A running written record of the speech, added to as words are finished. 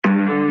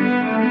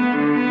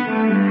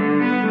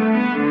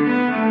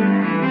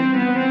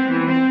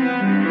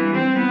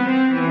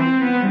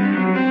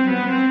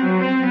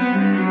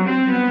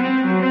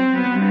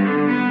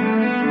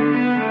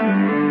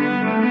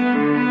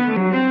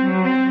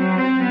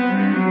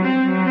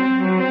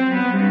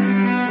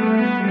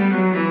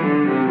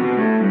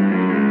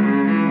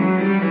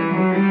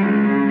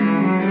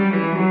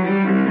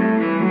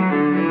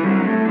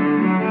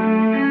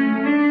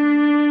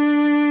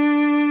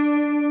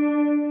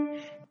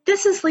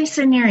This is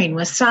Lisa Nearing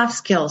with Soft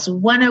Skills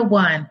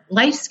 101,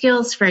 Life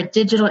Skills for a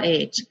Digital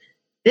Age.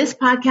 This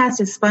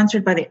podcast is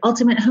sponsored by the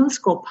Ultimate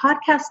Homeschool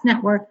Podcast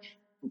Network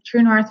and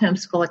True North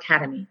Homeschool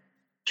Academy.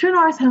 True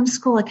North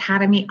Homeschool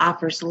Academy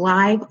offers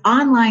live,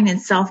 online,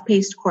 and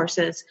self-paced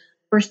courses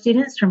for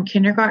students from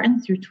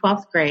kindergarten through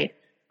 12th grade,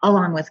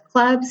 along with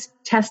clubs,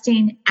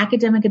 testing,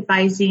 academic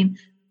advising,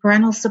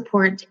 parental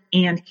support,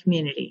 and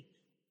community.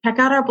 Check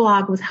out our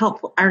blog with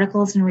helpful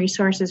articles and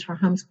resources for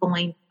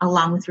homeschooling,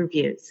 along with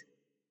reviews.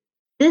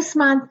 This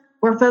month,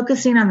 we're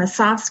focusing on the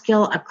soft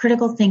skill of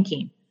critical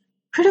thinking.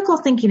 Critical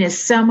thinking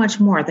is so much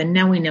more than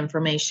knowing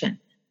information.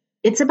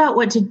 It's about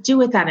what to do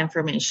with that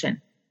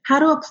information, how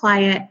to apply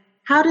it,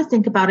 how to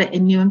think about it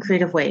in new and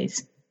creative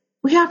ways.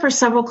 We offer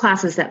several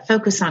classes that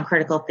focus on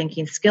critical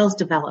thinking skills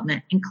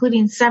development,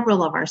 including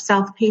several of our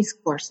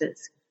self-paced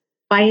courses,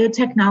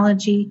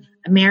 biotechnology,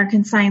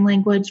 American Sign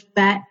Language,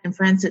 VET, and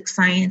forensic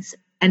science,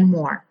 and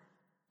more.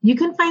 You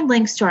can find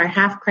links to our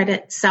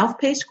half-credit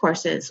self-paced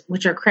courses,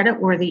 which are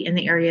credit-worthy in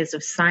the areas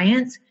of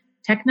science,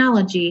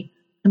 technology,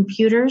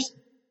 computers,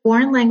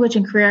 foreign language,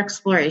 and career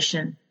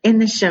exploration in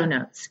the show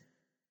notes.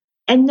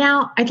 And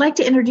now I'd like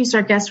to introduce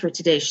our guest for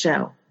today's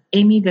show,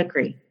 Amy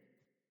Vickery.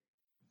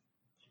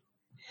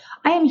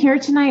 I am here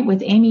tonight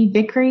with Amy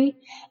Vickery.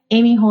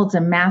 Amy holds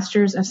a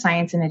Master's of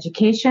Science in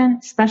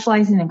Education,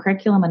 specializing in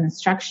curriculum and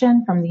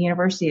instruction from the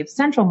University of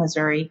Central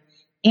Missouri,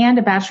 and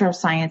a Bachelor of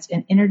Science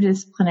in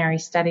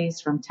Interdisciplinary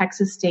Studies from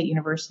Texas State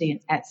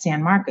University at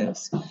San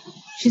Marcos.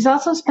 She's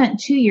also spent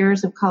 2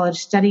 years of college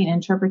studying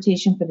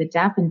interpretation for the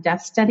deaf and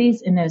deaf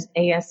studies in those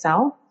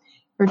ASL.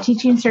 Her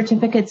teaching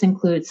certificates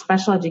include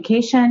special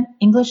education,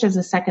 English as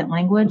a second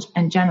language,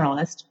 and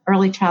generalist,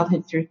 early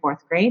childhood through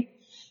 4th grade.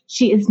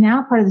 She is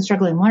now part of the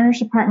Struggling Learners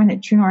Department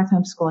at True North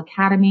Homeschool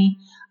Academy.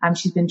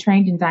 She's been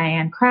trained in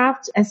Diane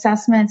Craft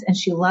assessments, and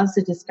she loves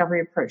the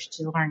discovery approach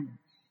to learning.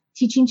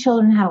 Teaching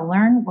children how to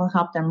learn will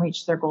help them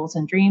reach their goals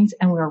and dreams,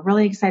 and we're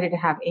really excited to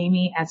have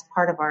Amy as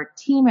part of our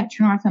team at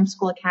True North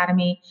Homeschool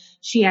Academy.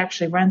 She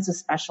actually runs the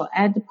special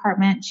ed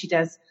department. She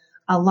does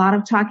a lot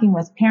of talking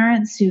with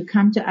parents who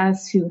come to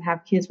us who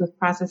have kids with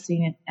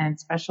processing and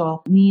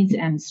special needs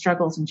and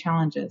struggles and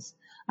challenges.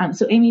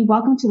 So Amy,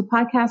 welcome to the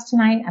podcast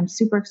tonight. I'm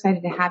super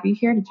excited to have you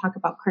here to talk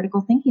about critical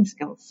thinking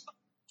skills.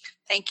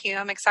 Thank you.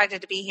 I'm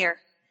excited to be here.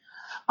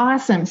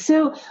 Awesome.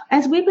 So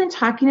as we've been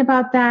talking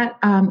about that,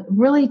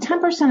 really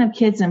 10% of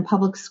kids in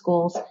public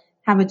schools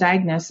have a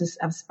diagnosis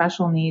of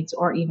special needs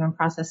or even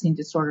processing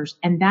disorders.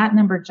 And that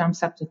number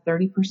jumps up to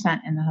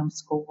 30% in the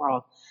homeschool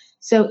world.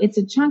 So it's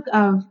a chunk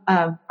of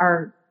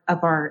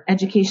our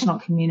educational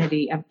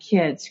community of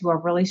kids who are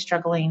really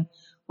struggling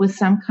with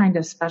some kind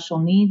of special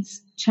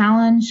needs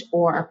challenge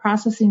or a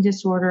processing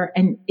disorder.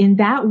 And in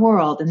that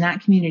world, in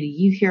that community,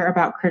 you hear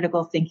about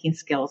critical thinking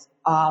skills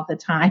all the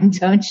time,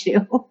 don't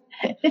you?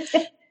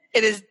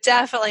 It is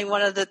definitely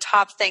one of the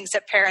top things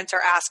that parents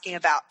are asking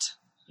about.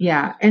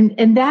 Yeah.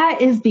 And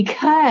that is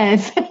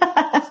because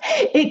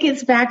it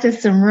gets back to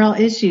some real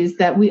issues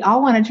that we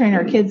all want to train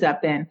our kids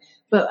up in,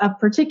 but of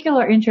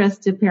particular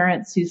interest to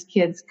parents whose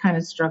kids kind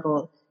of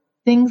struggle.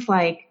 Things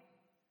like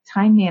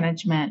time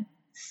management,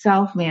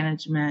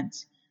 self-management,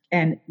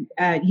 and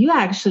you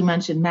actually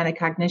mentioned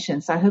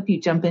metacognition, so I hope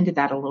you jump into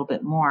that a little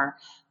bit more.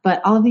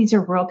 But all of these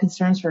are real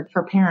concerns for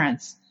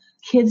parents.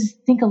 Kids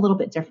think a little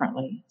bit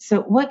differently.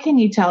 So what can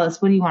you tell us?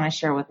 What do you want to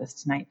share with us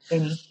tonight,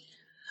 Amy?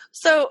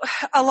 So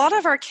a lot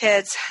of our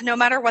kids, no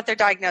matter what their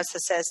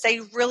diagnosis is, they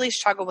really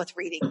struggle with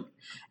reading.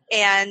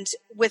 And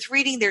with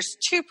reading, there's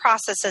two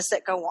processes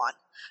that go on.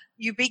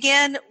 You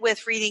begin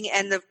with reading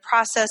and the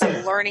process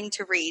of learning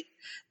to read.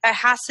 That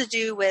has to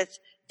do with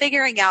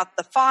figuring out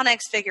the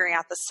phonics, figuring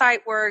out the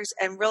sight words,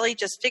 and really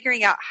just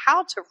figuring out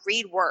how to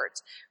read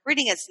words.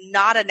 Reading is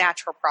not a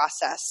natural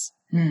process.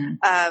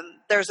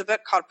 There's a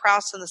book called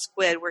Proust and the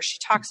Squid where she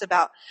talks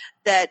about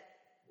that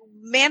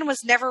man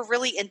was never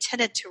really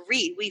intended to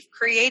read. We've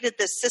created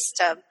this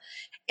system,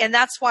 and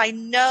that's why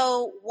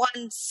no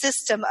one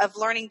system of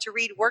learning to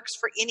read works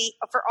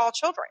for all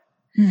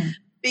children.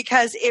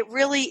 Because it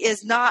really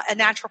is not a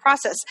natural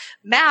process.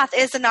 Math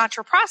is a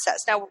natural process.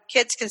 Now,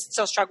 kids can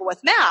still struggle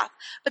with math,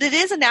 but it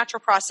is a natural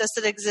process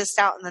that exists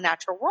out in the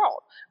natural world.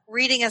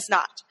 Reading is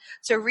not.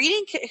 So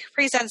reading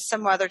presents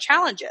some other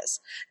challenges.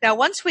 Now,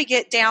 once we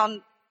get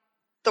down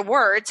the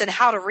words and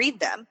how to read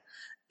them,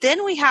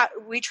 then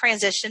we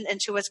transition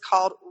into what's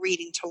called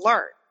reading to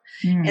learn.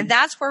 And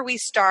that's where we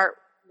start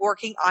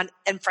working on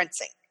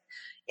inferencing.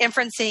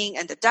 Inferencing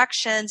and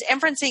deductions.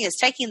 Inferencing is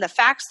taking the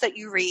facts that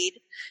you read,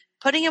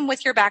 putting them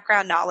with your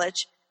background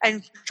knowledge,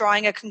 and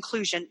drawing a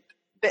conclusion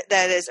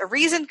that is a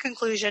reasoned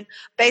conclusion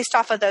based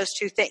off of those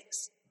two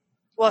things.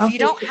 Well, if you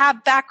don't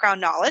have background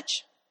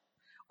knowledge,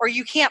 or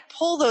you can't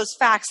pull those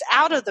facts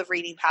out of the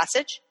reading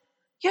passage,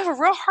 you have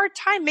a real hard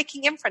time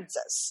making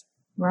inferences.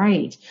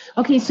 Right.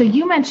 Okay, so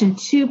you mentioned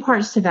two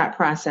parts to that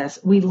process.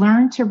 We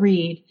learn to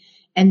read,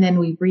 and then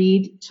we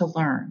read to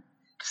learn.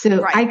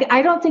 So right.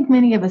 I don't think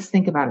many of us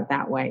think about it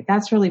that way.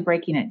 That's really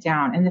breaking it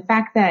down. And the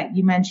fact that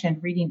you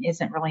mentioned reading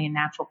isn't really a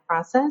natural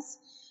process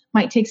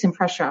might take some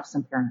pressure off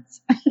some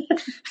parents.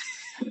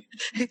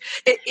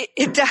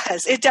 It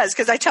does. It does.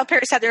 Because I tell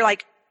parents that, they're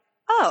like,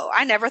 oh,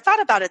 I never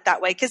thought about it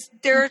that way. Because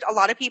there are a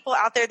lot of people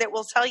out there that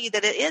will tell you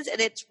that it is,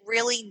 and it's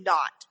really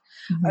not.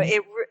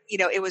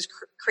 It was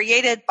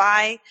created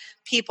by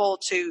people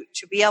to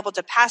be able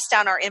to pass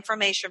down our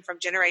information from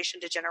generation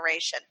to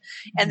generation.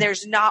 And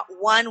there's not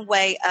one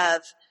way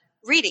of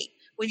reading.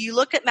 When you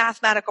look at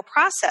mathematical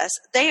process,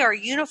 they are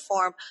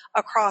uniform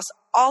across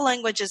all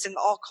languages and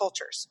all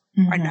cultures.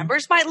 Our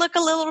numbers might look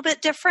a little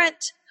bit different,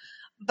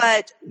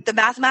 but the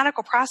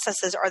mathematical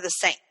processes are the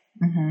same.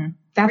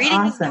 That's reading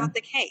awesome. Is not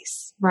the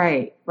case.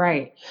 Right.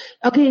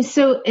 Okay,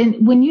 so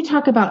when you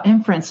talk about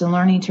inference and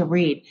learning to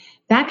read,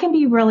 that can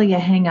be really a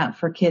hang up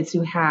for kids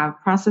who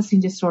have processing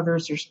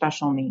disorders or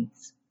special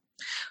needs.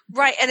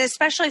 Right, and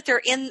especially if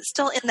they're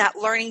still in that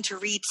learning to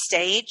read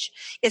stage,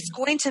 it's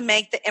going to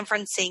make the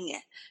inferencing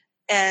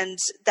and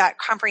that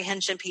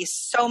comprehension piece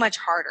so much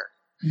harder.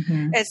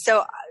 And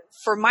so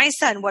for my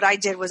son, what I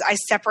did was I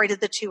separated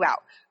the two out.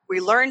 We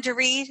learned to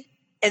read,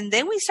 and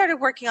then we started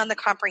working on the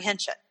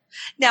comprehension.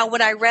 Now,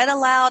 when I read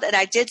aloud and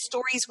I did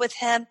stories with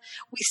him,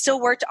 we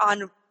still worked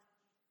on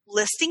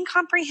listing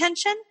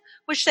comprehension,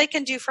 which they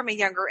can do from a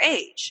younger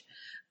age.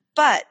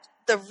 But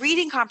the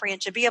reading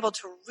comprehension, be able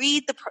to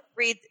read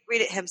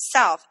it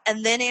himself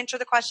and then answer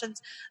the questions,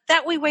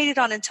 that we waited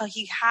on until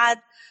he had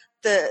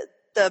the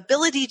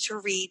ability to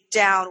read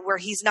down where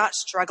he's not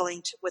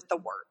struggling with the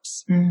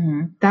words.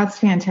 That's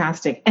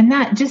fantastic. And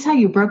that, just how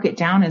you broke it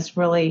down, is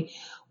really,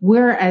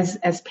 we're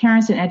as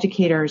parents and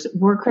educators,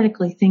 we're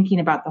critically thinking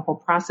about the whole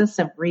process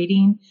of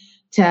reading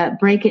to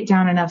break it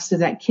down enough so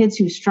that kids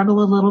who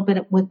struggle a little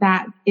bit with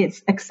that,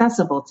 it's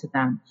accessible to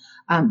them.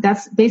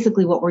 That's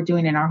basically what we're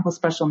doing in our whole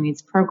special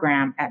needs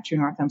program at True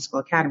North Homeschool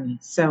Academy.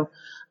 So,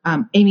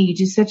 Amy, you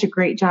do such a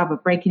great job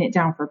of breaking it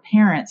down for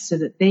parents so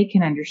that they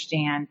can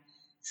understand.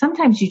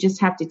 Sometimes you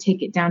just have to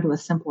take it down to a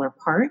simpler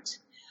part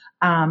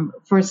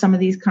for some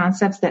of these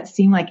concepts that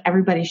seem like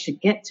everybody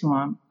should get to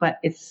them, but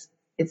it's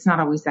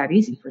not always that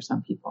easy for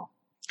some people.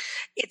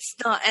 It's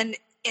not,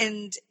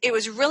 and it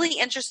was really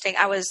interesting.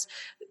 I was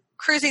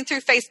cruising through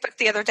Facebook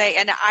the other day,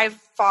 and I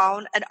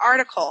found an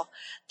article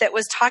that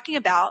was talking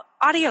about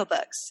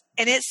audiobooks,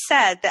 and it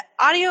said that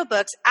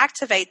audiobooks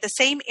activate the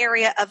same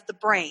area of the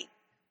brain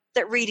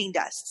that reading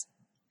does.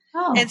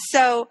 Oh. And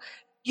so,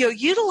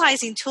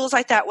 utilizing tools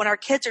like that when our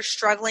kids are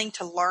struggling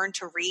to learn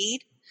to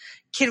read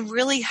can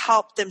really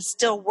help them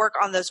still work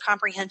on those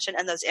comprehension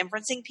and those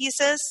inferencing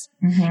pieces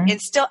and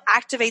still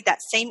activate that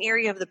same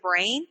area of the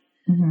brain,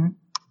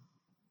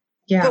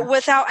 but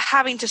without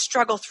having to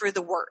struggle through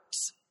the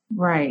words.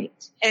 Right.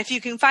 And if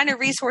you can find a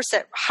resource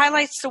that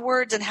highlights the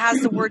words and has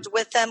the words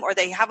with them, or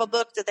they have a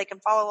book that they can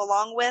follow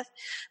along with,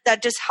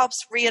 that just helps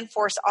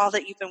reinforce all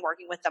that you've been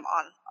working with them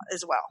on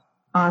as well.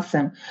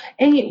 Awesome.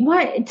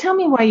 And tell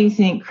me why you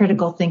think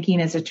critical thinking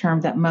is a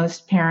term that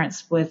most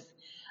parents with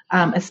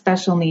a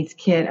special needs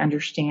kid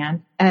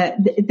understand.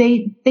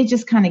 They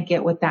just kind of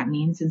get what that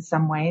means in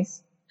some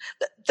ways.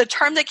 The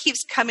term that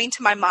keeps coming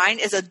to my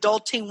mind is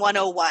adulting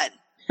 101.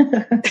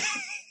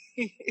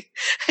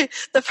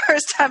 The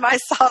first time I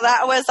saw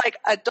that, I was like,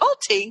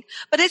 adulting?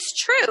 But it's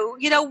true.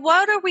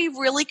 What are we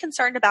really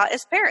concerned about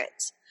as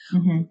parents?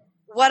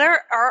 What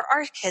are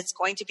our kids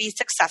going to be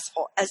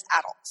successful as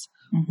adults?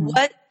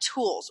 What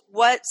tools,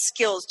 what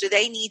skills do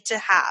they need to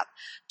have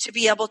to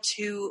be able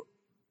to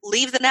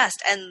leave the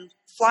nest and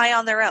fly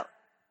on their own?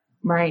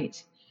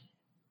 Right.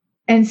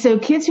 And so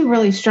kids who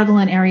really struggle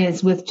in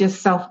areas with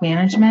just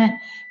self-management,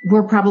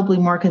 we're probably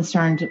more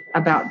concerned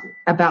about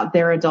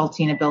their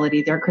adulting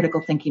ability, their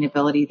critical thinking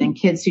ability, than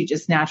kids who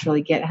just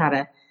naturally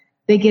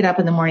they get up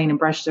in the morning and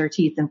brush their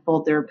teeth and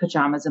fold their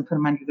pajamas and put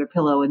them under their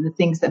pillow, and the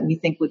things that we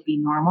think would be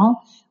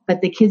normal.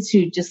 But the kids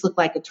who just look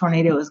like a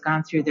tornado has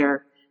gone through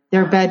their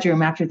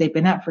bedroom after they've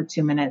been up for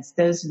 2 minutes,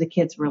 those are the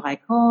kids we're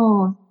like,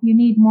 oh, you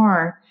need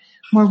more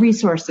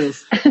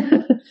resources.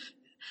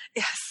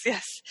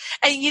 Yes.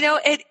 And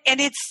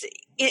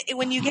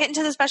when you get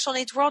into the special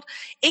needs world,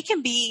 it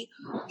can be,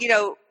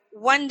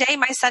 one day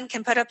my son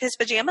can put up his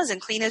pajamas and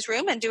clean his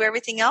room and do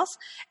everything else.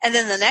 And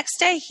then the next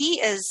day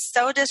he is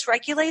so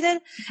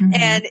dysregulated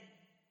and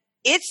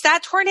it's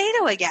that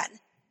tornado again.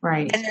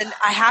 Right. And then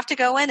I have to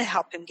go in and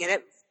help him get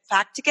it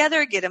back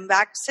together, get him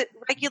back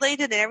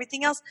regulated and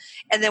everything else.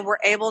 And then we're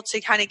able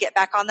to kind of get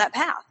back on that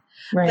path.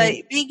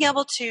 Right. But being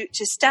able to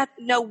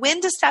know when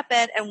to step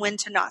in and when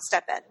to not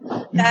step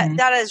in,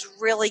 that is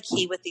really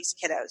key with these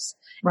kiddos.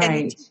 Right.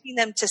 And teaching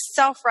them to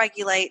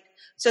self-regulate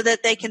so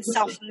that they can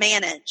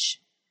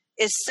self-manage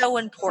is so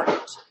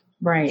important.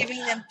 Right.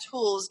 Giving them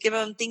tools, giving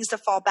them things to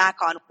fall back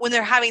on when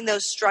they're having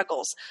those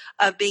struggles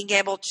of being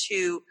able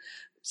to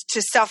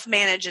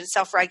self-manage and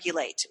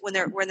self-regulate when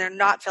they're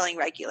not feeling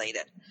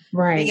regulated.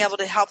 Right. Being able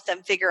to help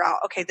them figure out,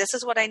 okay, this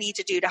is what I need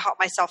to do to help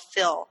myself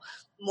feel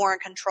more in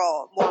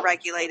control, more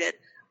regulated,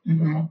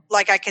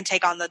 like I can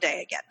take on the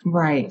day again.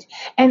 Right.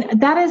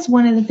 And that is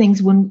one of the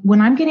things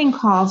when I'm getting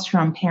calls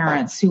from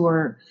parents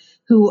who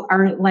who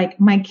are like,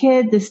 my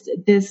kid, this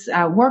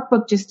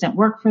workbook just didn't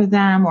work for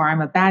them, or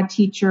I'm a bad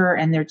teacher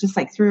and they're just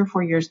like 3 or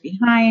 4 years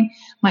behind.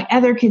 My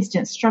other kids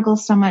didn't struggle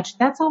so much.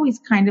 That's always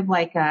kind of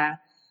like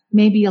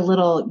maybe a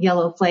little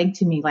yellow flag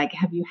to me. Like,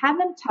 have you had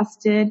them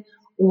tested,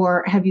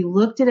 or have you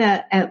looked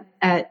at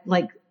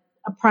like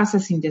a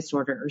processing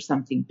disorder or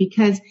something?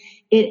 Because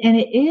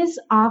it is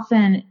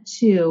often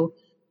too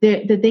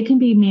that they can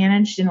be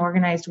managed and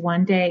organized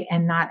one day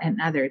and not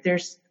another.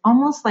 There's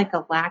almost like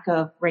a lack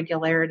of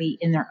regularity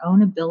in their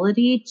own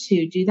ability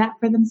to do that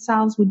for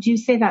themselves. Would you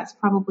say that's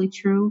probably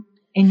true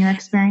in your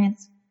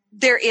experience?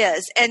 There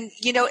is. And,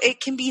 it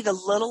can be the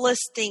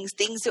littlest things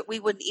that we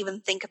wouldn't even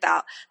think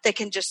about that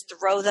can just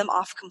throw them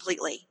off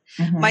completely.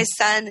 Mm-hmm. My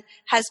son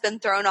has been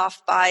thrown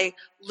off by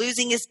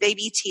losing his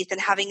baby teeth and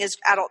having his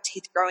adult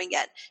teeth growing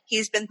in.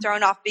 He's been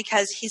thrown off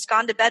because he's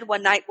gone to bed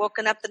one night,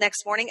 woken up the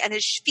next morning, and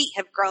his feet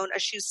have grown a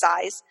shoe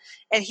size,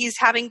 and he's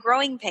having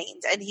growing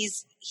pains, and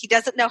he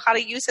doesn't know how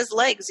to use his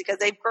legs because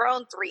they've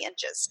grown 3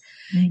 inches.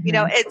 Mm-hmm.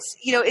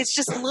 It's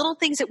just little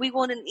things that we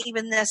wouldn't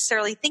even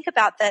necessarily think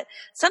about, that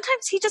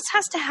sometimes he just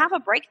has to have a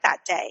break that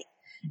day.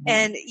 Mm-hmm.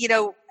 And,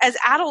 as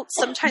adults,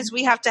 sometimes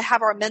we have to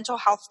have our mental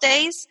health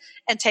days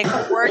and take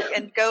off work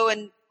and go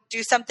and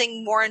do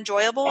something more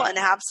enjoyable and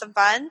have some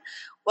fun.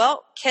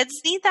 Well, kids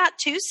need that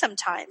too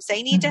sometimes.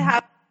 They need to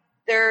have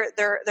their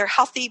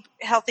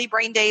healthy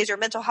brain days or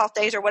mental health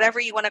days or whatever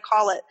you want to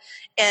call it,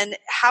 and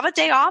have a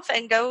day off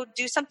and go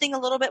do something a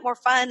little bit more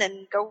fun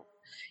and go,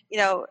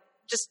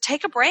 just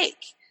take a break.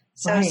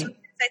 So right. Sometimes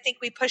I think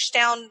we push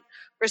down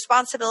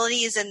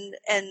responsibilities and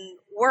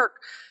work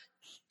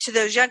to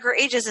those younger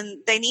ages,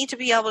 and they need to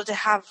be able to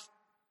have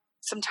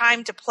some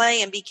time to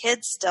play and be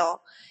kids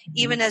still,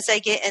 even as they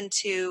get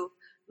into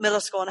middle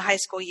school and high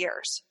school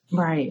years.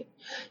 Right.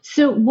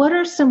 So what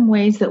are some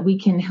ways that we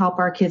can help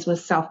our kids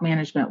with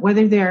self-management,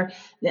 whether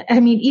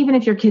even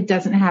if your kid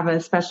doesn't have a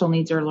special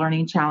needs or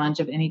learning challenge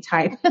of any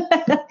type,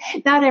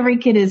 not every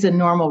kid is a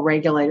normal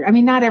regulator.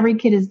 Not every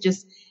kid is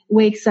just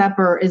wakes up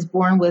or is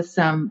born with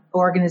some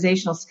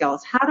organizational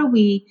skills. How do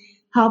we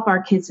help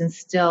our kids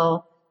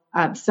instill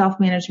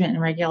self-management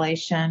and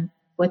regulation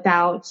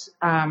without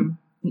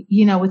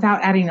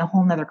adding a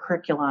whole nother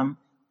curriculum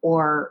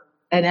or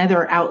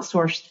another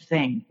outsourced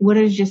thing? What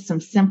are just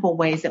some simple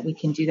ways that we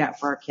can do that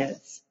for our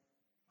kids?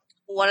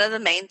 One of the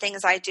main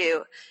things I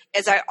do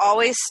is I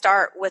always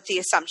start with the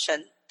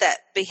assumption that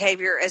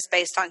behavior is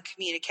based on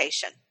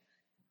communication.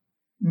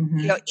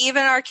 Mm-hmm.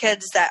 Even our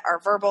kids that are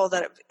verbal,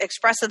 that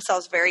express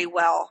themselves very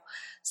well,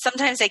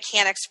 sometimes they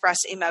can't express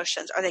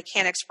emotions or they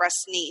can't express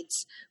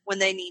needs when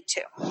they need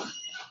to.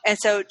 And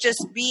so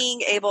just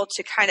being able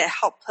to kind of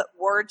help put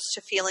words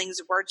to feelings,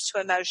 words to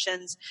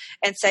emotions,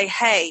 and say,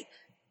 hey,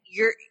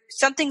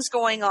 something's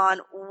going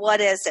on.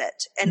 What is it?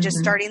 And just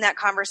starting that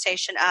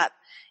conversation up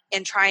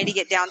and trying to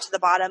get down to the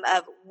bottom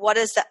of what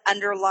is the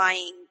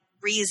underlying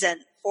reason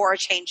for a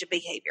change of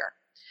behavior.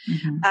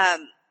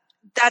 Mm-hmm.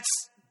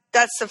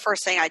 That's the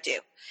first thing I do.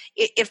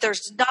 If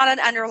there's not an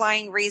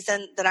underlying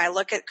reason, then I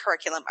look at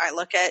curriculum. I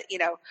look at,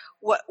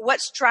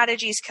 what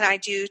strategies can I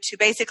do to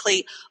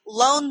basically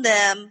loan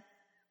them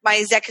my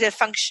executive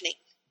functioning.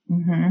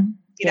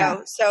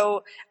 Mm-hmm.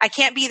 So I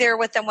can't be there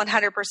with them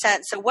 100%.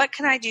 So what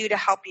can I do to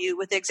help you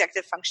with the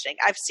executive functioning?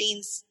 I've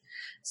seen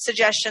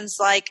suggestions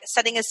like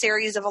setting a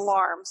series of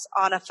alarms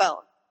on a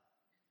phone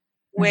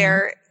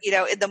where,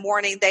 in the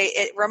morning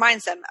it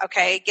reminds them,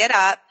 okay, get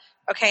up.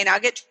 Okay, now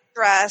get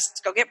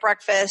dressed, go get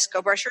breakfast,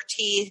 go brush your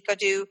teeth,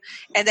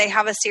 and they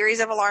have a series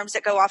of alarms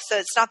that go off. So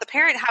it's not the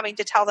parent having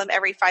to tell them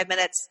every 5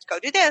 minutes, go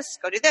do this,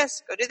 go do this,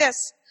 go do this.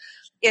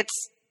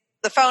 It's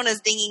the phone is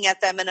dinging at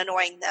them and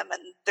annoying them,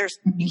 and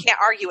you can't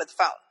argue with the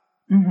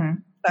phone. Mm-hmm.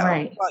 So,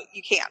 right. Well,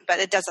 you can, but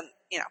it doesn't,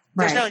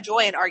 there's no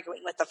joy in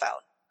arguing with the phone.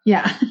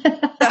 Yeah.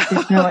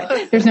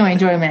 there's no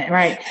enjoyment.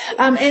 Right.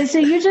 And so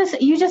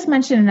you just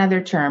mentioned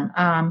another term,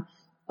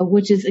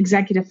 which is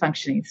executive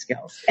functioning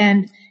skills.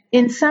 And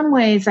in some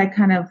ways, I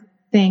kind of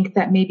think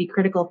that maybe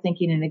critical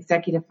thinking and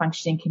executive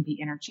functioning can be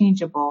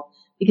interchangeable,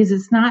 because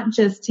it's not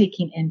just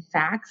taking in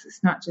facts,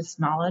 it's not just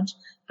knowledge,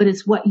 but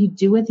it's what you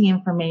do with the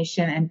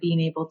information and being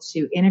able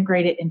to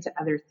integrate it into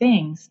other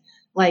things.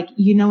 Like,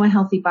 a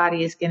healthy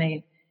body is going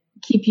to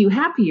keep you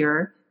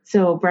happier,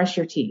 so brush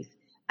your teeth.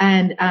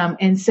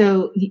 And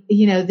so,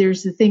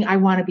 there's the thing, I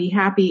want to be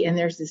happy, and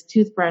there's this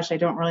toothbrush. I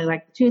don't really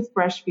like the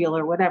toothbrush feel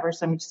or whatever,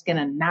 so I'm just going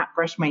to not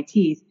brush my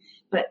teeth.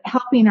 But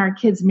helping our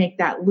kids make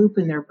that loop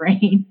in their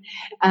brain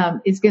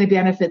is going to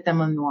benefit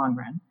them in the long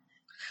run.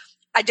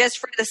 I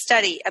just read a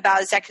study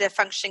about executive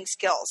functioning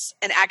skills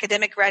and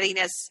academic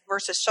readiness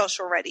versus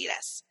social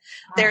readiness.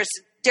 There's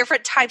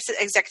different types of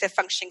executive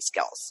functioning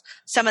skills.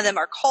 Some of them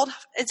are cold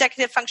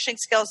executive functioning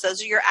skills.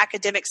 Those are your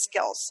academic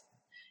skills.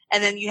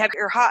 And then you have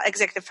your hot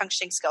executive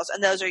functioning skills,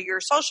 and those are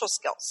your social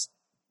skills.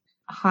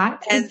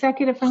 Hot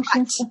executive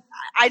functioning skills?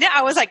 I know.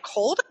 I was like,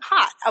 cold and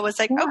hot. I was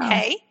like,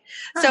 okay.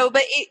 Huh. So,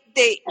 but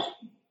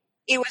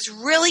it was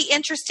really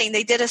interesting.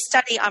 They did a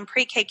study on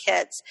pre-K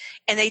kids,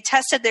 and they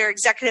tested their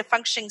executive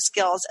functioning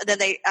skills, and then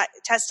they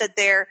tested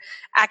their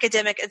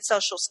academic and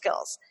social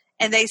skills.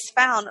 And they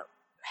found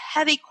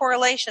heavy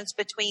correlations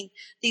between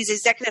these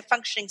executive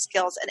functioning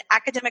skills and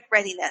academic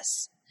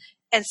readiness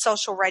and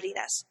social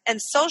readiness. And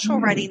social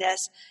readiness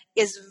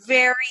is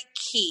very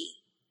key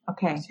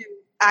to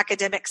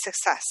academic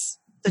success.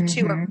 The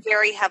two are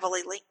very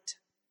heavily linked.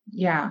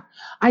 Yeah.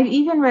 I've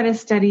even read a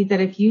study that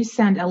if you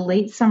send a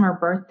late summer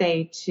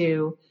birthday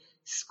to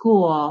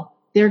school,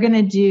 they're going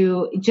to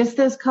do just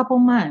those couple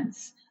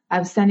months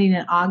of sending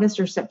an August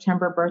or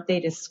September birthday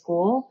to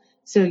school.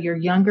 So your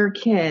younger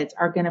kids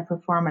are going to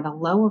perform at a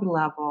lower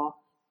level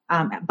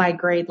by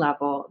grade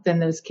level than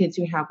those kids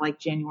who have like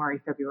January,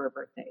 February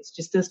birthdays.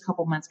 Just those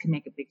couple months can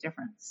make a big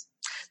difference.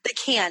 They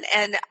can.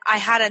 And I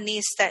had a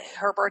niece that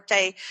her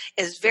birthday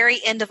is very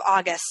end of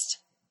August,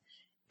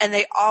 and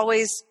they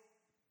always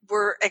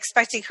were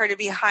expecting her to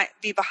be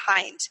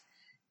behind.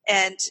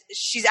 And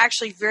she's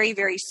actually very,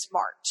 very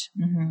smart.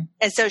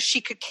 And so she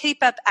could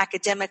keep up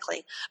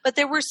academically. But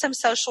there were some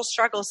social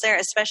struggles there,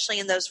 especially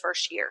in those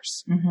first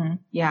years.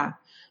 Yeah.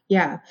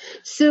 Yeah.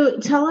 So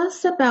tell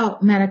us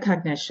about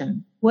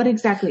metacognition. What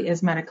exactly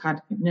is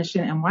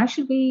metacognition, and why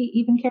should we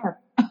even care?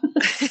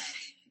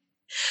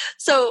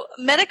 So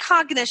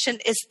metacognition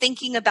is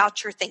thinking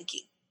about your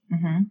thinking.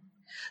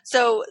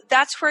 So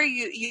that's where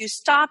you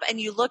stop and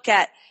you look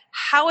at,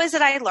 how is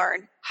it I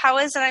learn? How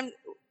is it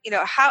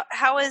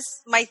how is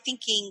my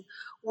thinking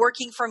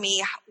working for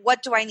me?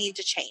 What do I need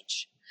to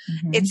change?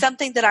 It's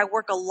something that I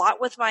work a lot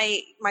with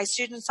my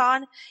students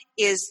on,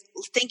 is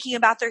thinking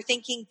about their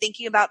thinking,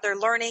 thinking about their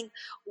learning,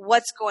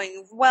 what's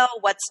going well,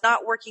 what's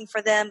not working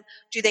for them.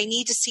 Do they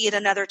need to see it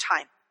another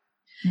time?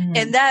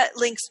 And that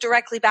links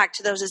directly back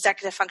to those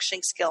executive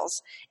functioning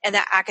skills and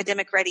that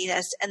academic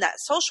readiness and that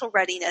social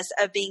readiness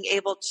of being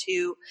able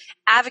to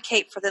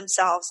advocate for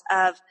themselves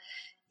of,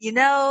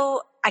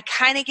 I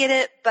kind of get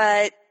it,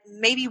 but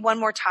maybe one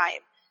more time.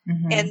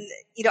 And,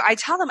 I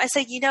tell them, I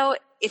say,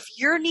 if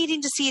you're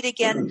needing to see it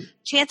again,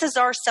 chances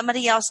are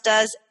somebody else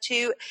does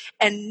too,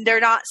 and they're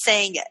not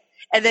saying it.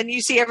 And then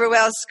you see everyone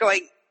else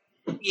going,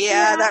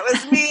 yeah, that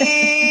was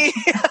me.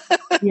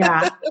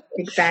 Yeah,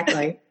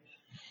 exactly.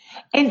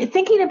 And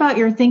thinking about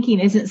your thinking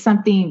isn't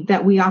something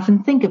that we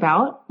often think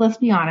about. Let's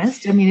be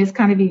honest. I mean, it's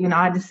kind of even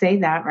odd to say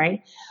that,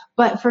 right?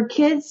 But for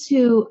kids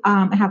who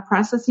have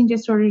processing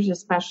disorders,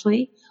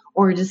 especially,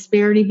 or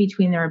disparity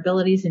between their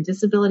abilities and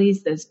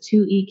disabilities, those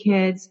 2E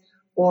kids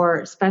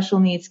or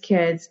special needs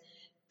kids,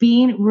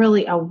 being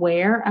really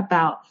aware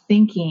about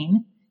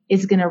thinking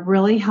is going to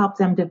really help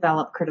them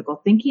develop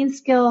critical thinking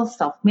skills,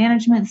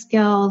 self-management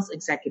skills,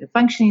 executive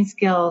functioning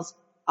skills,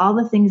 all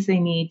the things they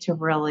need to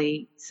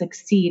really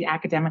succeed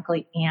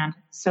academically and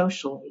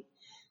socially.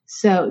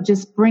 So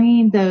just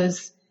bringing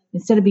those,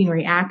 instead of being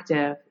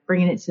reactive,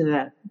 bringing it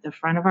to the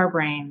front of our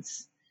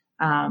brains,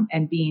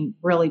 and being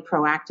really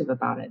proactive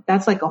about it.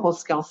 That's like a whole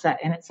skill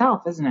set in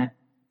itself, isn't it?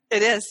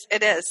 It is.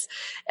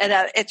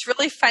 And it's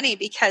really funny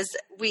because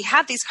we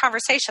have these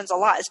conversations a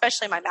lot,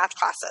 especially in my math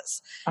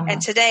classes.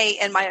 And today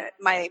in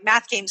my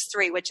Math Games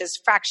 3, which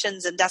is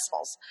fractions and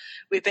decimals,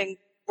 we've been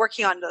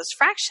working on those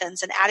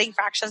fractions and adding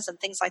fractions and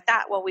things like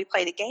that. Well, we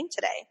played a game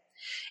today.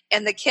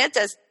 And the kids,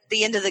 at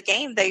the end of the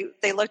game,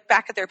 they looked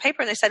back at their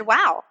paper and they said,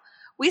 wow,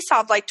 we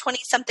solved like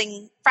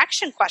 20-something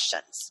fraction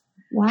questions.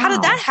 Wow. How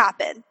did that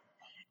happen?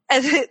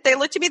 And they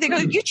looked at me, they go,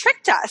 you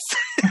tricked us.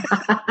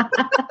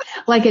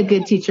 Like a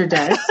good teacher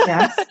does,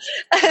 yes.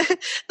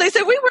 They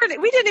said, we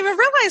didn't even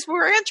realize we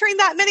were answering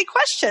that many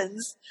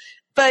questions.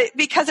 But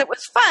because it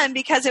was fun,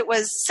 because it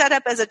was set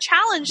up as a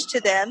challenge to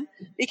them,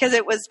 because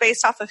it was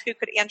based off of who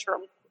could answer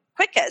them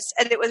quickest.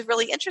 And it was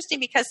really interesting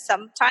because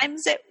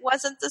sometimes it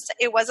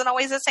wasn't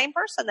always the same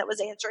person that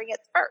was answering it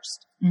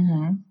first.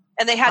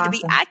 And they had to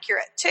be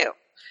accurate too.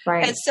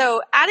 Right. And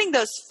so adding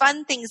those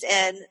fun things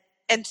in,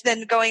 and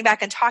then going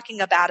back and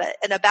talking about it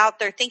and about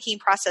their thinking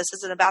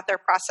processes and about their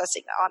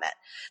processing on it,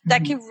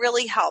 that can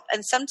really help.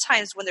 And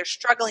sometimes when they're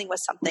struggling with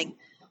something,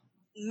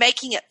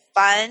 making it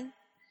fun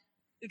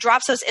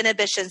drops those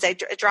inhibitions,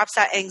 it drops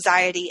that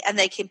anxiety, and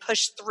they can push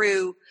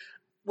through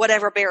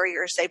whatever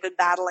barriers they've been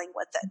battling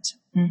with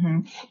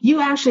it. You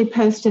actually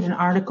posted an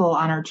article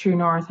on our True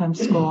North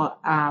Homeschool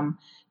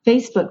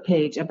Facebook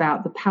page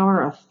about the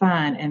power of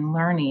fun and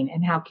learning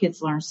and how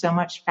kids learn so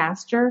much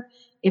faster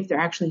if they're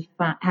actually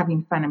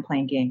having fun and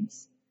playing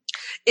games.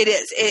 It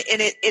is.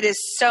 It is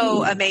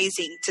so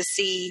amazing to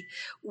see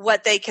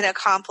what they can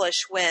accomplish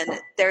when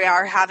they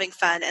are having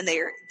fun and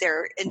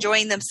they're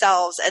enjoying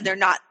themselves, and they're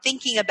not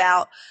thinking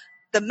about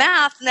the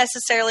math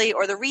necessarily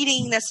or the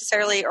reading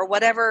necessarily or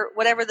whatever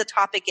the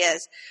topic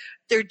is.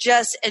 They're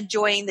just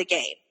enjoying the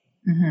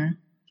game.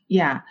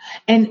 Yeah.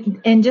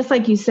 And just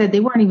like you said, they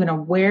weren't even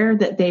aware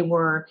that they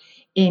were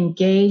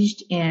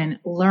engaged in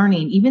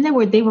learning, even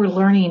though they were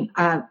learning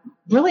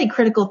really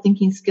critical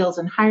thinking skills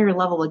and higher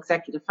level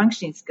executive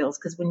functioning skills.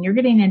 Because when you're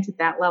getting into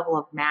that level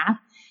of math,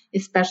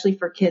 especially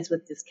for kids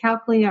with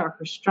dyscalculia or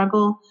who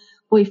struggle,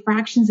 boy,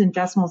 fractions and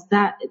decimals,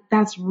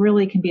 that's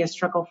really can be a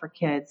struggle for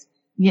kids.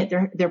 Yet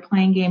they're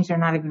playing games. They're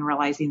not even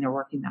realizing they're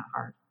working that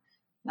hard.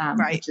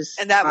 Right.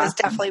 And that was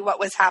definitely what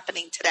was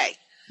happening today.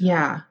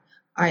 Yeah.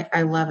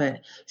 I love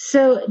it.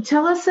 So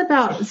tell us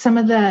about some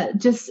of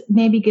just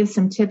maybe give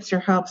some tips or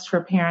helps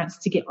for parents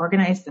to get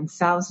organized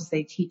themselves as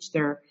they teach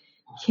their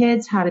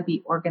kids how to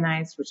be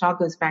organized, which all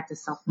goes back to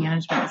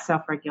self-management and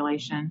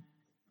self-regulation.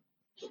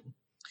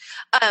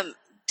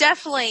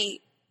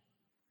 Definitely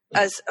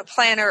as a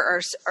planner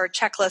or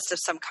checklist of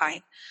some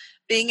kind,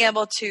 being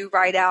able to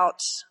write out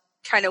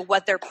kind of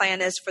what their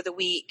plan is for the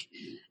week.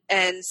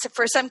 And so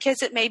for some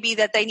kids, it may be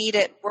that they need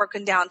it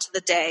broken down to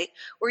the day,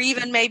 or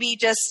even maybe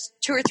just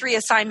 2 or 3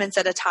 assignments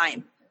at a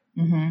time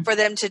for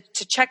them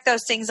to check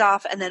those things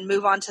off and then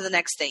move on to the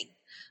next thing.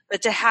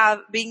 But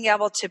to being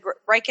able to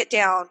break it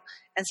down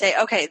and say,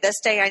 okay, this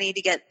day I need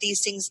to get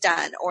these things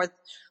done, or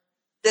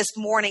this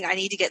morning I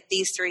need to get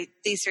these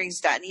things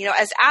done. You know,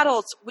 as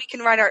adults,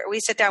 we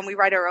sit down, we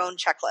write our own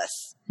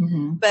checklists.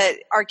 But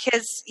our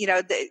kids, you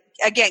know,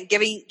 again,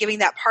 giving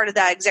that part of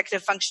that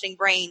executive functioning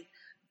brain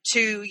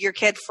to your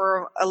kid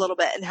for a little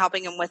bit and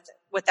helping them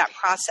with that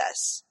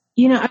process.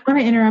 You know, I want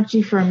to interrupt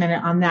you for a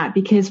minute on that,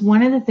 because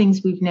one of the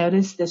things we've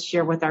noticed this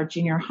year with our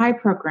junior high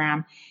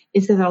program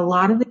is that a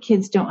lot of the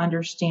kids don't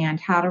understand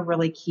how to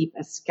really keep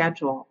a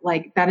schedule.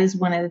 Like, that is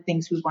one of the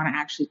things we want to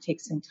actually take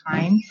some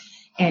time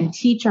and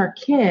teach our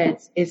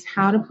kids, is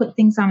how to put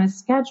things on a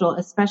schedule,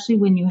 especially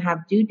when you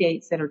have due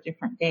dates that are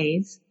different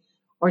days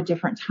or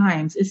different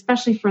times,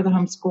 especially for the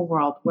homeschool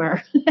world,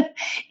 where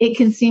it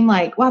can seem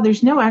like, wow,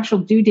 there's no actual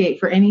due date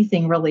for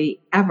anything really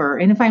ever.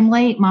 And if I'm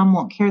late, mom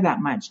won't care that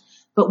much.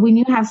 But when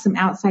you have some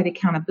outside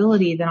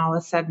accountability, then all of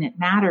a sudden it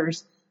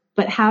matters.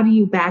 But how do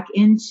you back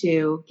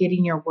into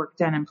getting your work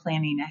done and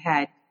planning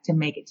ahead to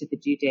make it to the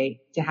due date,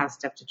 to have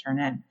stuff to turn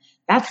in?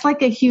 That's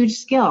like a huge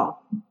skill.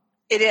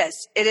 It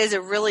is. It is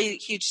a really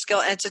huge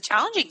skill, and it's a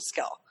challenging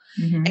skill.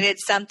 And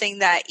it's something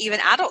that even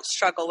adults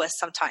struggle with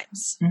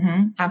sometimes.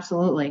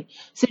 Absolutely.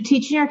 So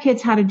teaching our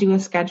kids how to do a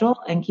schedule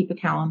and keep a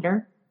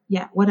calendar.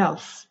 Yeah. What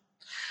else?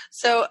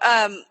 So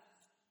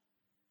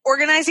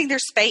organizing their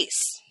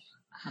space.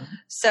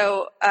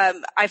 So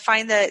I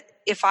find that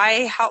if I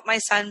help my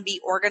son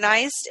be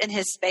organized in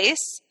his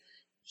space,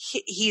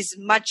 he's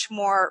much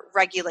more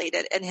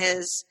regulated in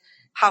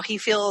how he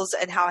feels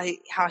and how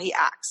he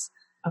acts.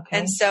 Okay.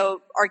 And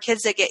so our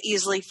kids that get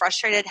easily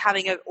frustrated,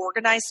 having an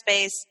organized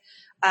space,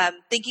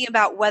 thinking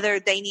about whether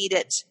they need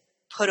it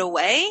put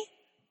away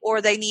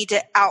or they need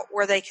it out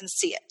where they can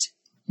see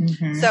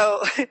it.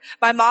 So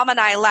my mom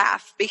and I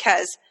laugh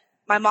because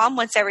my mom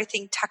wants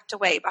everything tucked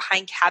away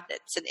behind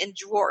cabinets and in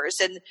drawers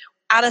and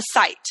out of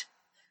sight.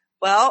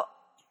 Well,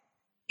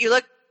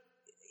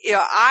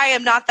 I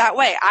am not that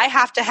way. I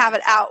have to have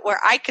it out where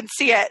I can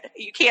see it.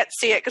 You can't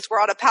see it because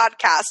we're on a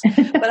podcast,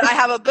 but I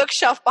have a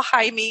bookshelf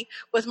behind me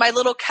with my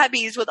little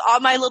cubbies with all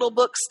my little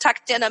books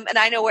tucked in them, and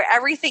I know where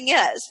everything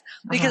is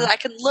because I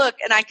can look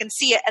and I can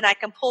see it and I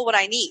can pull what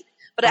I need.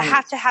 But I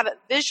have to have it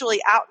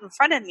visually out in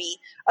front of me.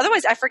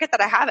 Otherwise, I forget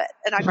that I have it,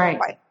 and I go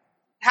buy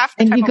half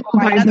the time. And you go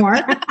buy more.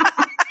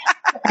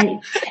 Right.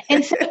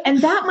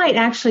 And that might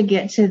actually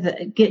get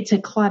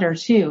to clutter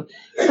too.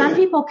 Some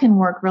people can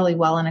work really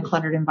well in a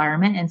cluttered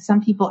environment, and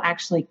some people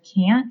actually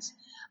can't.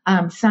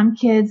 Some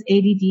kids,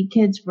 ADD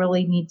kids,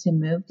 really need to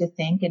move to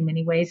think. In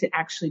many ways, it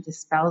actually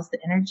dispels the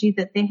energy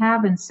that they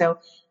have. And so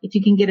if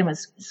you can get them a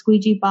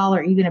squeegee ball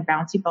or even a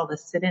bouncy ball to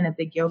sit in, a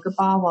big yoga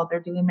ball while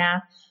they're doing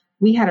math.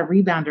 We had a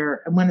rebounder,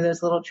 one of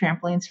those little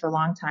trampolines, for a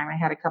long time. I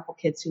had a couple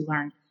kids who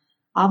learned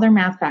all their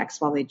math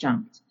facts while they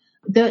jumped.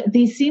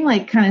 These seem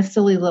like kind of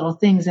silly little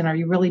things, and are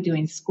you really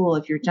doing school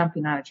if you're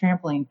jumping on a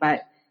trampoline?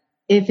 But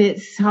if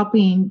it's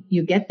helping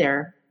you get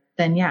there,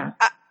 then yeah.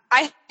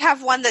 I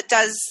have one that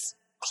does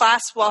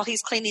class while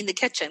he's cleaning the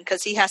kitchen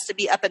because he has to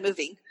be up and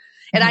moving.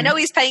 And I know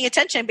he's paying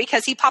attention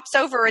because he pops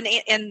over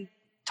and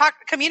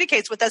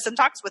communicates with us and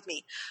talks with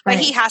me. But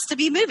he has to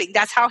be moving.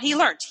 That's how he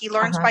learned. He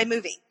learns by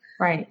moving.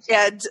 Right.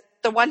 And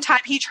the one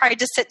time he tried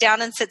to sit down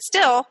and sit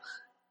still,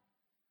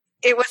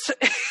 it was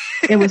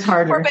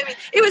harder.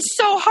 It was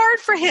so hard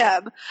for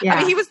him. Yeah. I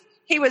mean,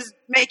 he was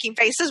making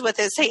faces with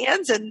his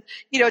hands and,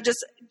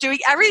 just doing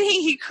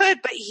everything he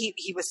could, but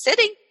he was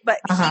sitting, but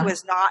he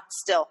was not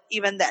still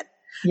even then.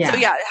 Yeah.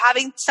 So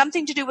having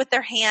something to do with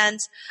their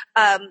hands.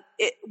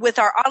 With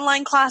our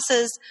online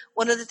classes,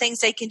 one of the things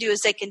they can do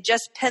is they can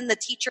just pin the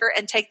teacher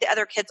and take the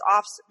other kids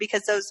off,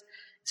 because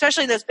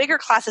especially those bigger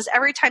classes,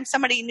 every time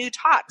somebody new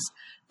talks,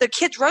 the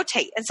kids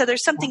rotate. And so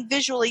there's something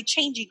visually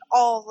changing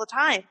all the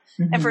time.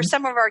 And for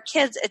some of our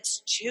kids,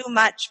 it's too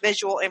much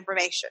visual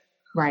information.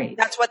 Right.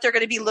 That's what they're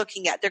going to be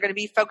looking at. They're going to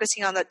be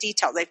focusing on the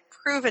detail. They've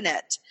proven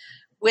it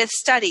with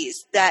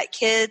studies that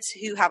kids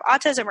who have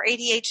autism or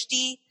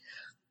ADHD,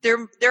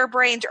 their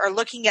brains are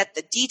looking at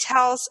the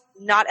details,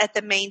 not at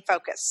the main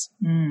focus.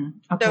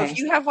 Okay. So if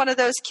you have one of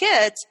those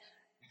kids,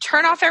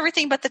 turn off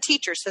everything but the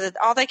teacher so that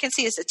all they can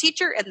see is the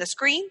teacher and the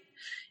screen,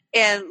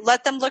 and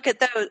let them look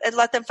at those and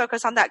let them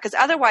focus on that. Because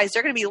otherwise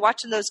they're going to be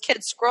watching those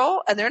kids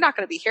scroll and they're not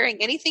going to be hearing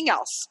anything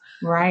else.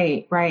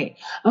 Right, right.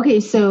 Okay,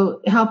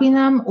 so helping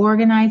them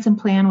organize and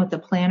plan with a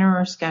planner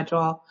or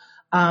schedule,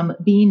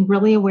 being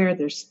really aware of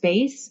their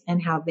space and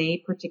how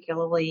they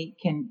particularly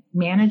can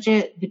manage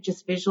it,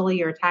 just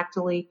visually or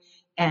tactily,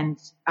 and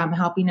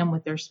helping them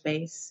with their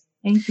space.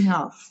 Anything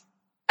else?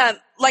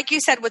 Like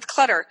you said, with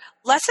clutter,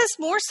 less is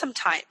more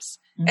sometimes.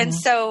 Mm-hmm. And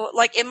so,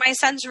 like in my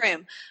son's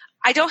room,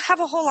 I don't have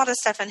a whole lot of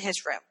stuff in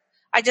his room.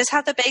 I just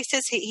have the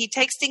basis. He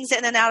takes things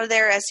in and out of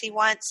there as he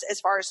wants as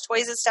far as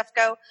toys and stuff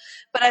go.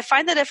 But I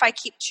find that if I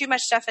keep too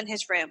much stuff in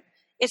his room,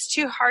 it's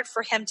too hard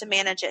for him to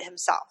manage it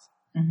himself.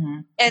 Mm-hmm.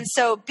 And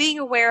so being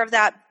aware of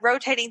that,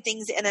 rotating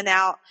things in and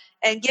out,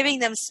 and giving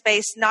them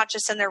space, not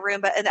just in their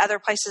room, but in other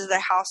places of the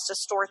house to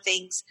store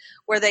things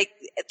where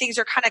things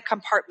are kind of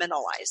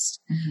compartmentalized.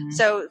 Mm-hmm.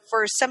 So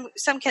for some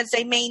kids,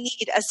 they may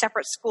need a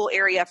separate school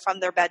area from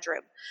their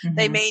bedroom. Mm-hmm.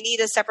 They may need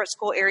a separate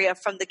school area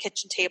from the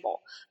kitchen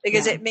table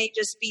because it may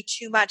just be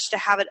too much to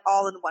have it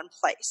all in one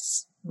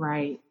place.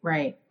 Right.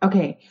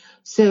 Okay.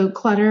 So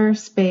clutter,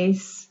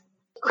 space.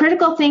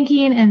 Critical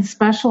thinking and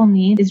special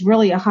needs is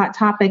really a hot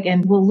topic,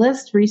 and we'll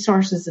list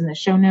resources in the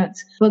show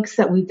notes, books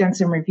that we've done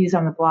some reviews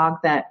on the blog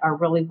that are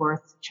really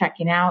worth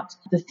checking out.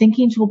 The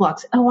Thinking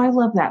Toolbox. Oh, I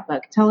love that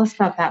book. Tell us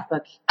about that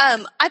book.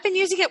 I've been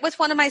using it with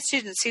one of my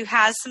students who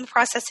has some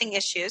processing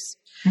issues.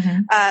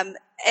 Mm-hmm.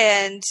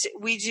 And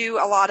we do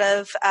a lot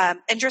of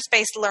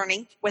interest-based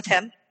learning with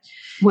him.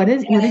 What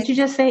did you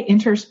just say?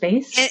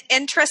 Interspaced?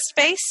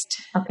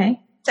 Interest-based. Okay.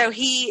 So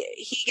he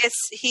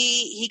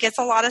gets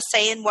a lot of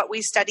say in what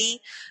we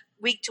study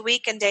week to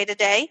week and day to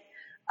day.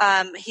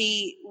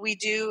 It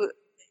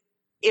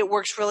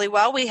works really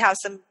well. We have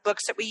some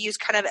books that we use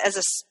kind of as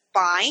a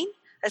spine,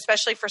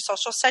 especially for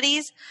social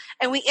studies,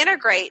 and we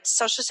integrate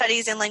social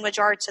studies and language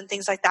arts and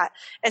things like that.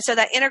 And so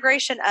that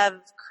integration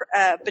of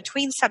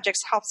between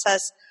subjects helps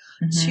us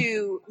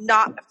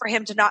for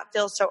him to not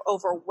feel so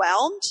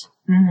overwhelmed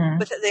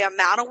with the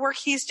amount of work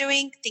he's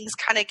doing. Things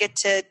kind of get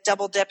to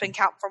double dip and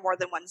count for more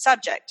than one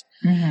subject.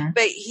 Mm-hmm.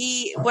 But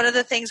one of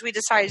the things we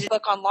decided to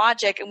book on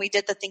Logic, and we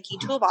did the Thinking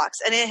Toolbox,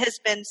 and it has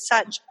been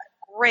such a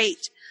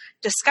great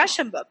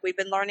discussion book. We've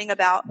been learning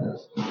about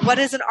what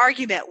is an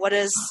argument, what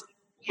is,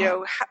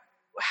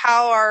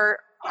 how are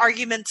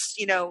arguments,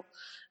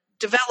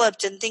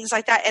 developed and things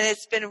like that. And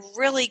it's been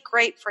really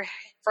great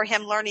for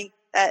him learning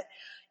that,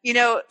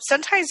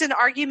 sometimes an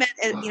argument,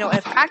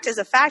 a fact is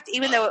a fact,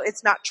 even though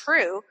it's not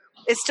true,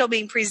 it's still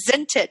being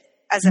presented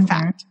as a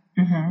fact.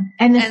 Mm-hmm.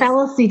 And the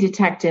Fallacy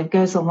Detective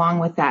goes along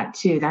with that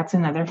too. That's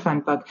another fun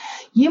book.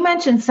 You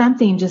mentioned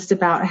something just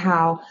about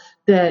how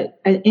the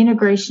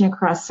integration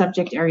across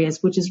subject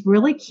areas, which is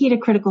really key to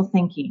critical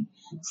thinking.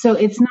 So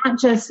it's not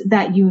just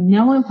that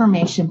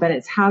information, but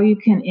it's how you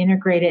can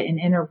integrate it and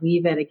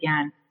interweave it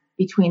again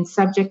between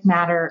subject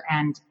matter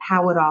and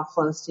how it all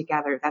flows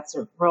together. That's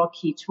a real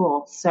key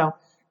tool. So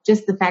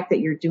just the fact that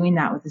you're doing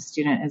that with a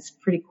student is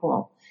pretty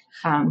cool.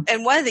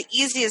 And one of the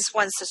easiest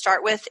ones to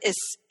start with is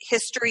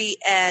history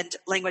and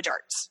language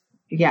arts.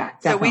 Yeah,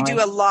 definitely. So we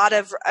do a lot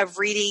of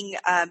reading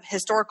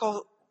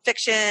historical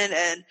fiction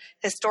and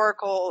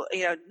historical,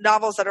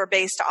 novels that are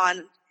based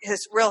on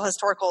real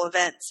historical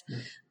events.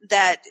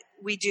 That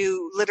we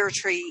do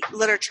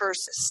literature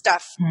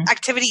stuff,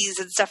 activities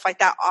and stuff like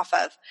that off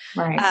of.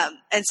 Right.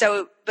 And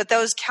so, but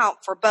those count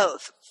for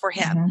both for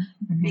him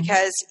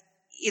because,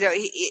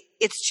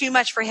 it's too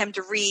much for him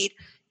to read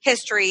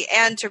history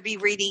and to be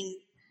reading,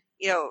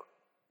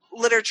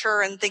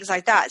 literature and things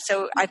like that.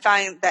 So I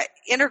find that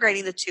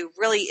integrating the two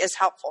really is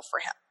helpful for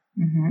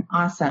him. Mm-hmm.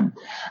 Awesome.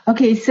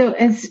 Okay. So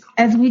as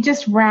we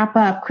just wrap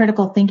up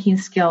critical thinking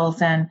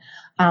skills and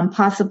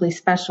possibly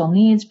special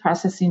needs,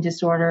 processing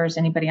disorders,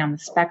 anybody on the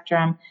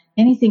spectrum,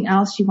 anything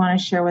else you want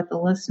to share with the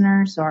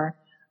listeners? Or,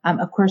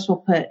 of course, we'll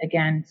put,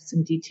 again,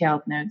 some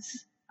detailed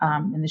notes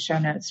in the show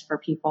notes for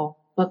people,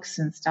 books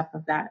and stuff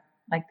like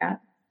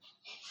that.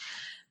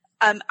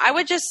 I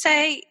would just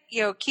say,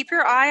 keep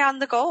your eye on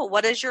the goal.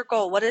 What is your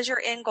goal? What is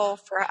your end goal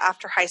for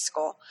after high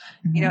school?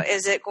 Mm-hmm.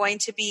 Is it going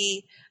to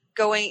be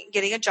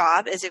getting a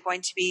job? Is it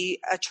going to be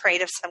a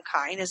trade of some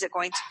kind? Is it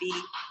going to be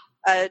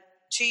a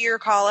 2-year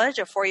college,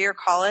 a 4-year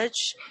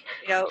college?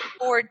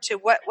 Forward to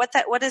what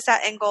does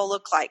that end goal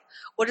look like?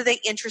 What are they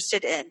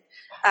interested in?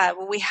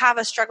 When we have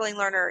a struggling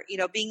learner,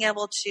 being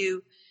able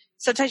to,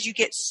 sometimes you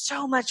get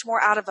so much more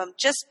out of them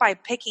just by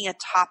picking a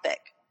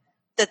topic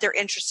that they're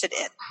interested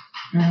in.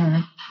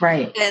 Mm-hmm.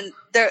 Right. And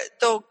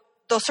they'll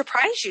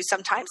surprise you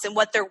sometimes in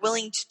what they're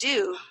willing to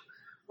do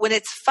when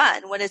it's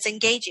fun, when it's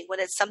engaging, when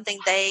it's something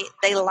they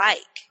like.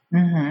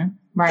 Mm-hmm.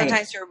 Right.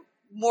 Sometimes they're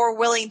more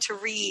willing to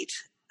read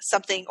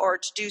something or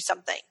to do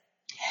something.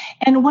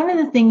 And one of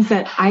the things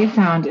that I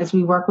found as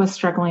we work with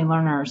struggling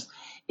learners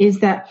is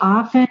that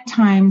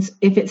oftentimes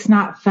if it's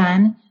not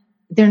fun,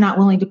 they're not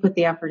willing to put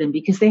the effort in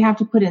because they have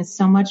to put in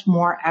so much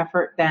more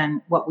effort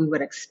than what we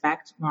would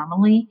expect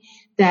normally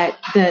that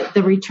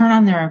the return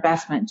on their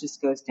investment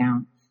just goes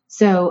down.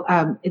 So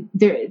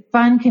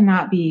fun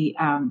cannot be,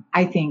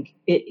 I think,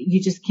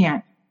 you just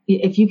can't.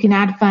 If you can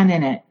add fun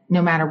in it,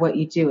 no matter what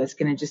you do, it's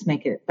going to just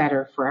make it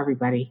better for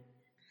everybody.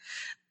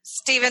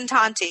 Stephen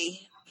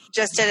Tonti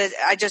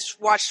I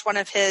just watched one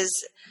of his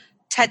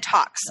TED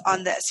Talks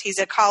on this. He's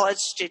a college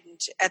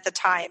student at the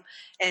time,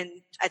 and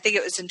I think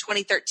it was in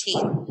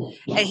 2013.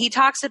 And he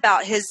talks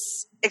about his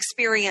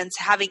experience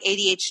having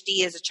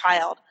ADHD as a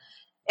child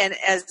and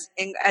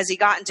as he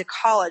got into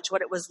college,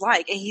 what it was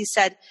like. And he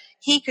said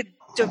he could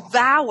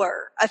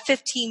devour a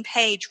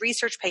 15-page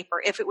research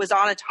paper if it was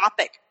on a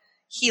topic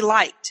he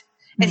liked,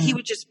 and he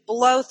would just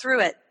blow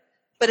through it.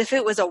 But if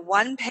it was a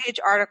 1-page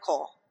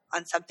article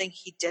on something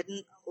he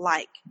didn't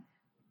like,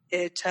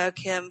 it took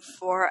him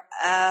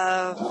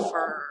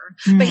forever.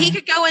 But he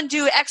could go and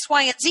do X,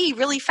 Y, and Z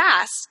really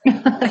fast.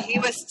 But he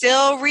was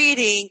still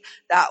reading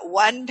that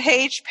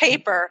 1-page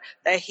paper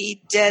that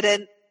he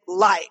didn't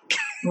like.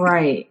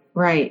 Right.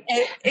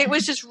 It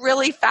was just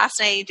really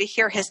fascinating to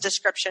hear his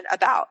description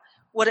about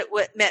what it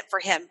meant for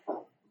him,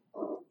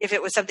 if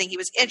it was something he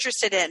was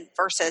interested in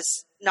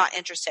versus not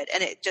interested.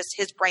 And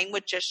his brain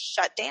would just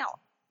shut down.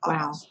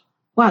 Almost.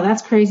 Wow,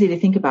 that's crazy to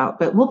think about.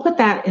 But we'll put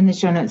that in the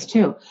show notes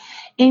too.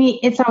 Amy,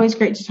 it's always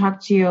great to talk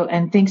to you,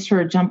 and thanks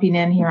for jumping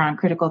in here on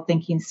critical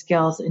thinking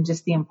skills and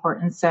just the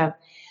importance of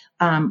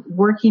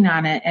working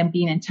on it and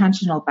being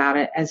intentional about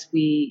it as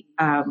we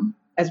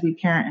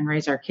parent and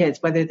raise our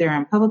kids, whether they're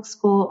in public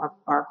school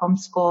or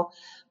homeschool,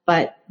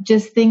 but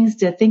just things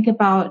to think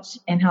about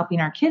and helping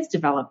our kids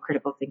develop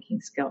critical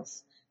thinking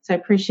skills. So I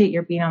appreciate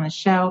your being on the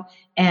show,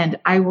 and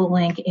I will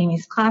link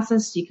Amy's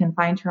classes so you can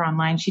find her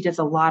online. She does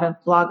a lot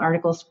of blog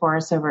articles for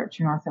us over at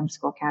True North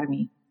Homeschool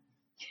Academy.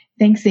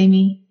 Thanks,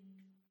 Amy.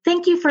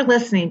 Thank you for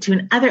listening to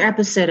another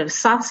episode of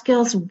Soft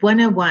Skills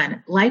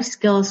 101, Life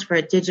Skills for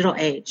a Digital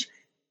Age.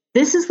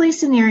 This is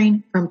Lisa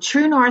Nearing from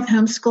True North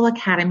Homeschool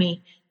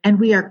Academy, and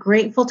we are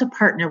grateful to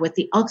partner with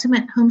the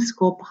Ultimate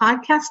Homeschool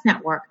Podcast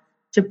Network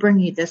to bring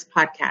you this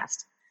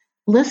podcast.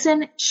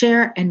 Listen,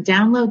 share, and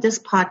download this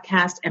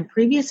podcast and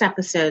previous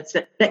episodes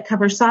that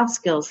cover soft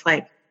skills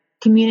like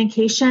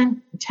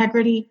communication,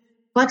 integrity,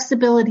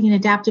 flexibility and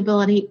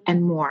adaptability,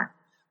 and more.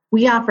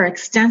 We offer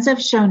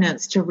extensive show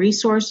notes to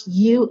resource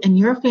you and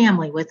your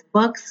family with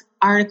books,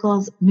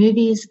 articles,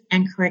 movies,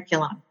 and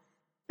curriculum.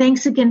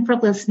 Thanks again for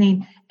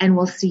listening, and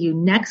we'll see you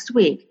next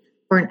week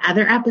for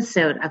another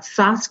episode of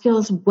Soft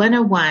Skills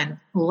 101,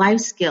 Life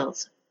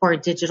Skills for a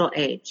Digital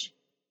Age.